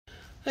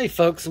Hey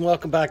folks, and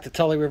welcome back to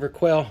Tully River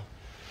Quail.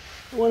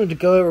 I wanted to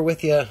go over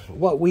with you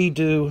what we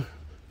do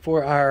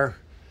for our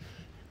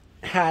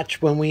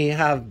hatch when we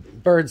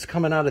have birds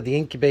coming out of the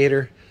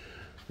incubator.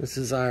 This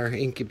is our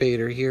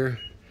incubator here.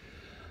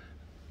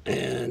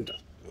 And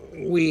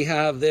we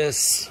have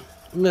this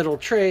middle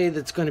tray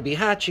that's going to be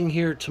hatching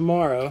here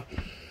tomorrow.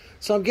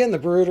 So I'm getting the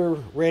brooder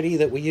ready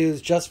that we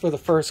use just for the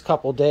first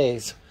couple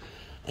days.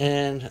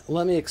 And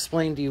let me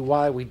explain to you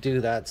why we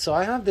do that. So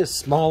I have this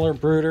smaller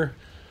brooder.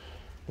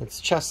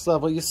 It's chest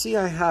level. You see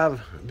I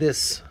have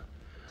this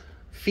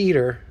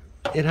feeder.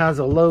 It has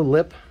a low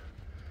lip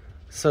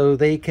so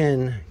they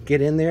can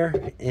get in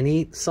there and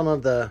eat. Some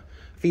of the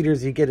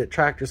feeders you get at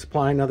Tractor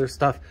Supply and other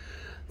stuff,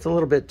 it's a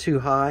little bit too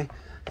high.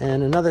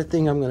 And another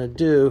thing I'm going to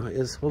do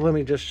is, well, let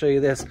me just show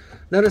you this.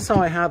 Notice how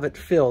I have it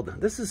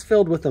filled. This is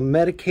filled with a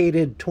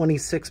medicated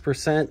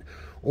 26%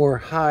 or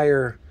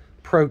higher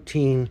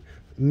protein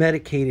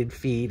medicated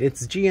feed.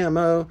 It's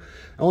GMO.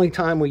 The only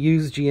time we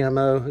use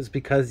GMO is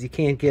because you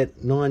can't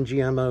get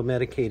non-GMO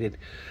medicated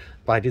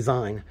by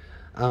design.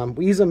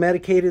 We use a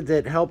medicated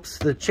that helps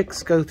the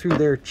chicks go through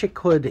their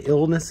chickhood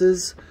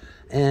illnesses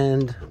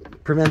and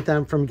prevent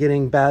them from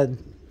getting bad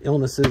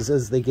illnesses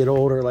as they get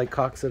older, like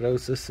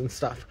coccidiosis and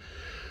stuff.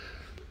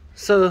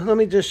 So let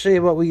me just show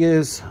you what we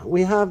use.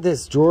 We have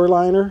this drawer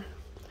liner,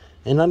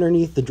 and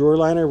underneath the drawer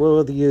liner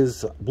we'll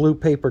use blue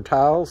paper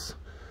towels,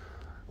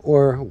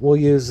 or we'll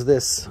use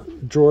this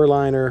drawer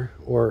liner,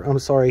 or I'm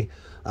sorry,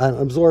 an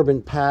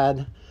absorbent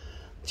pad,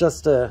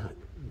 just to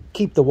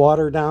keep the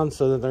water down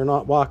so that they're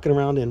not walking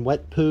around in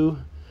wet poo.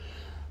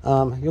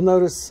 You'll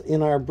notice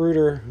in our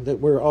brooder that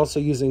we're also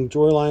using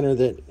drawer liner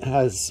that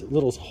has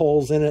little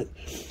holes in it.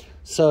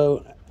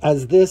 So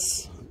as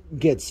this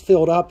gets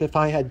filled up, if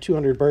I had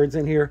 200 birds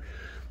in here,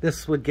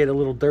 this would get a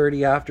little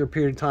dirty after a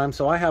period of time.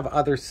 So I have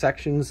other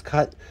sections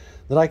cut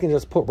that I can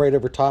just put right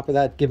over top of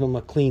that, give them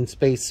a clean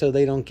space so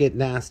they don't get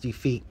nasty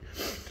feet.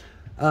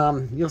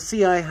 You'll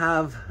see I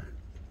have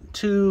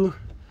two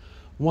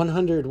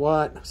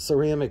 100-watt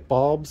ceramic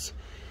bulbs,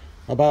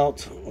 about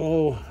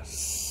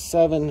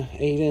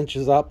 7-8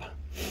 inches up,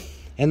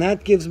 and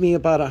that gives me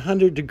about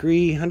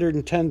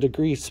 110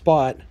 degree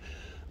spot,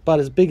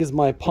 about as big as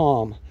my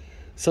palm.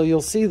 So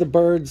you'll see the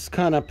birds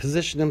kind of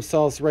position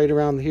themselves right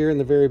around here in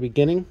the very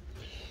beginning,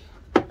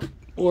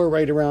 or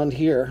right around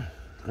here.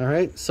 All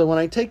right, so when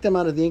I take them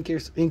out of the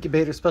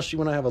incubator, especially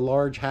when I have a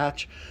large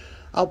hatch,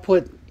 I'll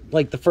put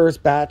like the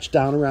first batch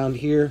down around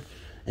here,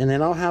 and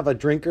then I'll have a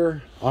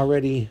drinker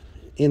already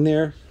in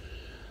there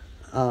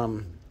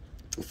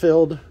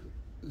filled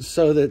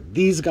so that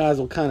these guys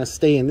will kind of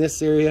stay in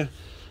this area.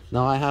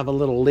 Now I have a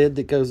little lid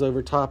that goes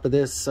over top of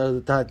this so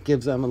that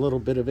gives them a little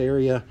bit of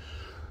area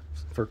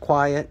for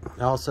quiet.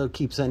 It also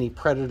keeps any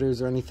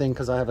predators or anything,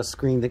 because I have a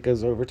screen that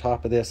goes over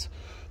top of this,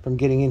 from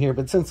getting in here.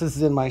 But since this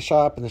is in my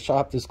shop and the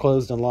shop is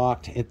closed and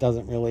locked, it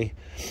doesn't really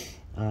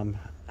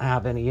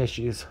have any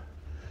issues.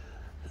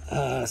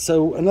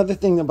 So another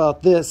thing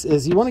about this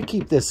is you want to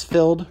keep this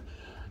filled.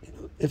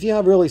 If you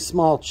have really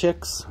small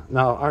chicks,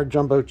 now our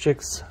jumbo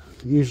chicks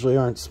usually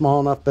aren't small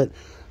enough, but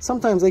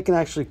sometimes they can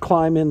actually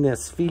climb in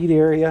this feed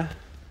area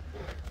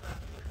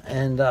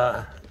and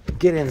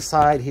get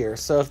inside here.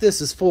 So if this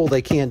is full,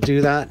 they can't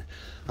do that.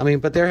 I mean,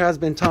 but there has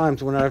been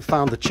times when I've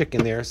found the chick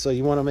in there, so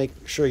you want to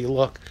make sure you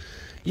look.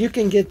 You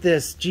can get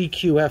this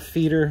GQF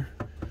feeder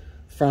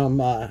from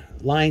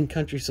Lion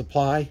Country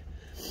Supply.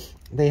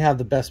 They have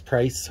the best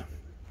price.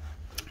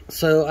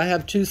 So I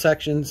have two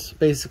sections,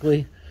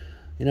 basically,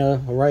 you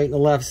know, a right and a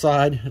left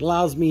side. It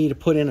allows me to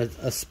put in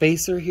a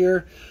spacer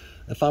here.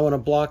 If I want to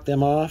block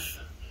them off,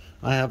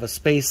 I have a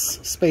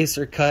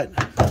spacer cut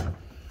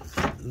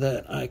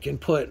that I can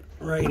put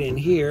right in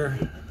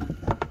here.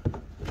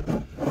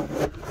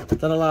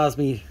 That allows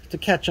me to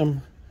catch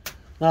them,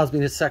 allows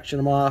me to section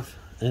them off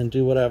and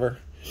do whatever.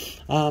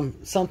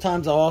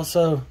 Sometimes I'll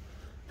also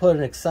put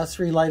an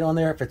accessory light on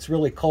there if it's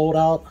really cold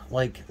out,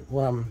 like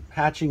when I'm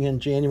hatching in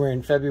January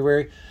and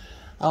February.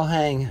 I'll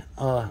hang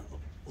a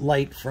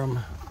light from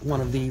one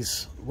of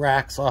these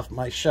racks off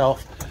my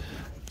shelf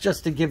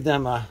just to give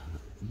them a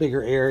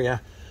bigger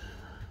area.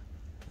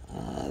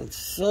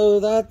 So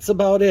that's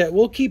about it.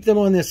 We'll keep them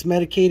on this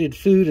medicated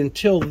food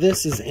until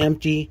this is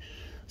empty.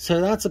 So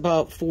that's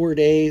about 4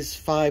 days,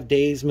 5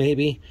 days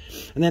maybe.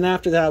 And then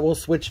after that, we'll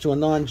switch to a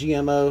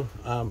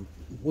non-GMO.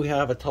 We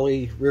have a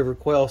Tully River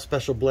Quail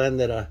special blend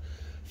that a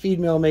feed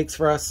mill makes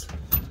for us.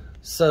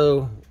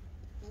 So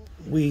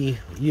we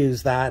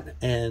use that,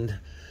 and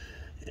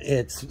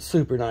it's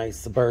super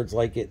nice. The birds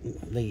like it.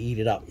 They eat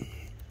it up.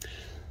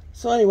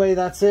 So anyway,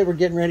 that's it. We're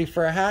getting ready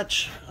for a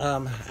hatch.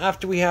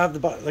 After we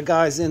have the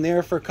guys in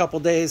there for a couple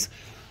days,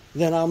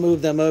 then I'll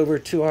move them over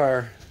to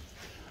our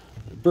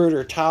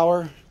brooder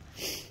tower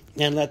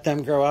and let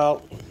them grow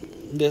out.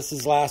 This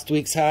is last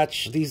week's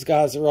hatch. These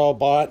guys are all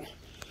bought.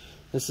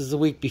 This is the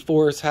week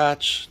before's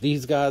hatch.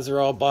 These guys are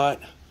all bought.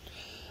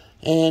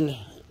 And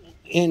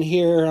in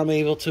here, I'm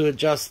able to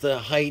adjust the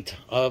height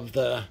of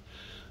the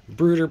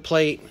brooder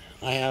plate.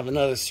 I have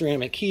another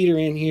ceramic heater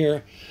in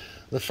here.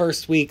 The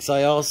first weeks,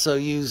 I also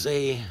use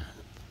a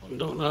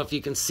don't know if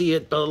you can see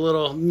it, but a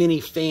little mini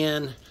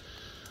fan,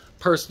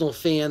 personal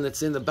fan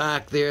that's in the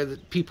back there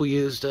that people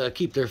use to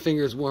keep their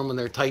fingers warm when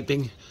they're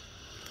typing.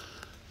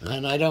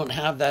 And I don't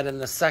have that in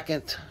the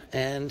second.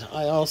 And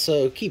I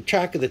also keep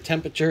track of the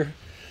temperature.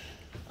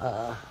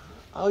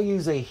 I'll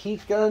use a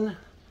heat gun,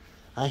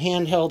 a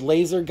handheld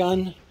laser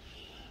gun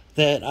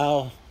that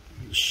I'll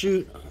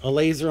shoot a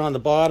laser on the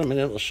bottom and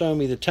it will show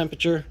me the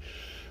temperature,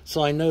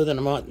 so I know that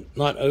I'm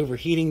not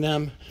overheating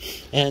them.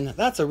 And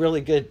that's a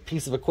really good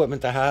piece of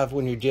equipment to have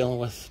when you're dealing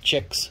with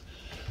chicks.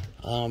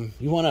 You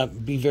want to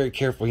be very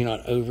careful you're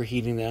not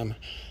overheating them.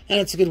 And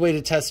it's a good way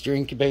to test your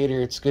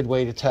incubator. It's a good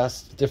way to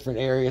test different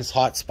areas,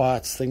 hot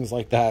spots, things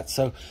like that.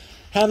 So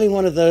having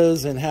one of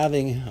those and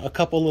having a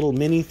couple little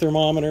mini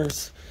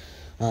thermometers,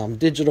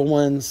 digital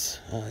ones,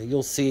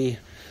 you'll see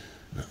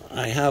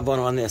I have one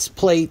on this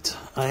plate.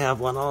 I have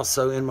one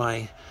also in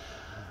my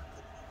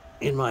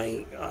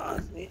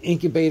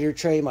incubator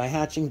tray, my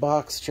hatching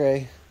box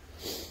tray.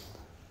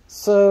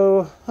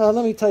 So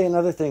let me tell you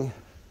another thing.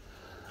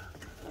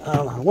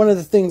 One of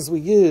the things we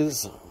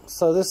use,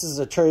 so this is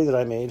a tray that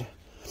I made,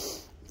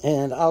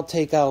 and I'll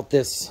take out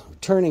this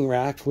turning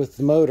rack with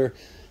the motor,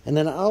 and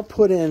then I'll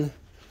put in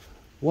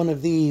one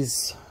of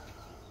these,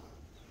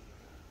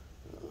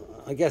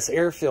 I guess,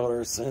 air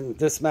filters, and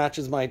this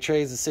matches my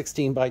trays, a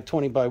 16 by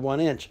 20 by 1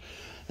 inch.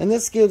 And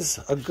this gives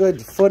a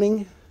good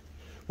footing,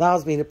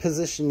 allows me to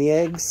position the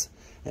eggs.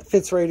 It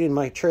fits right in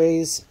my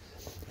trays,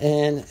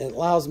 and it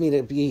allows me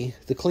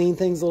to clean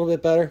things a little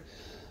bit better.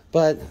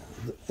 But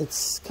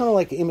it's kind of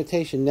like an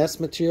imitation nest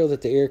material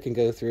that the air can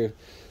go through.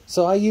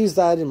 So I use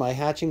that in my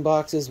hatching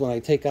boxes when I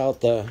take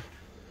out the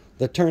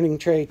turning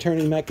tray,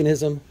 turning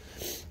mechanism,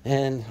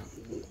 and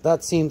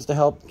that seems to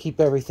help keep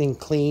everything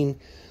clean.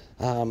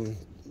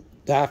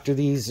 After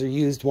these are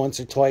used once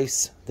or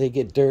twice, they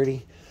get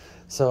dirty,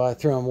 so I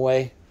throw them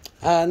away.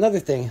 Another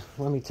thing,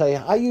 let me tell you,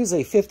 I use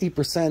a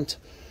 50%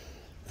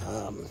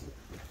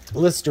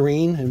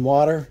 Listerine and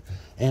water,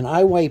 and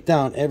I wipe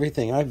down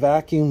everything. I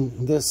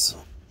vacuum this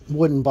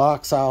wooden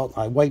box out.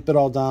 I wipe it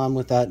all down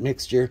with that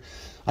mixture.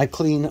 I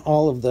clean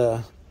all of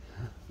the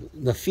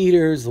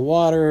feeders, the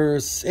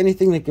waters,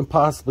 anything that can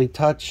possibly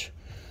touch.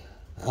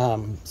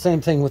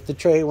 Same thing with the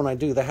tray. When I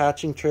do the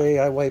hatching tray,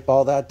 I wipe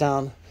all that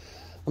down.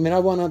 I mean, I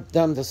want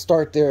them to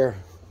start their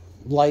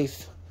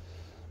life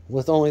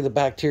with only the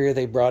bacteria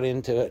they brought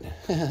into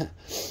it.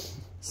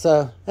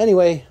 So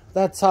anyway,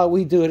 that's how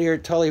we do it here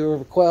at Tully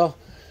River Quail.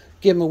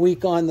 Give them a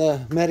week on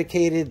the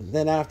medicated,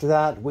 then after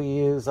that we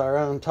use our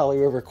own Tully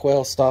River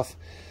Quail stuff,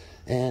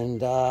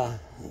 and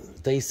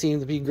they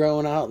seem to be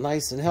growing out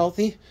nice and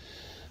healthy.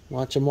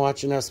 Watch them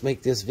watching us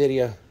make this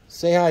video.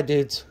 Say hi,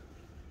 dudes.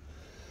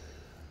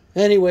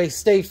 Anyway,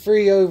 stay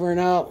free, over and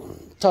out.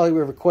 Tully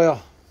River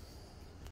Quail.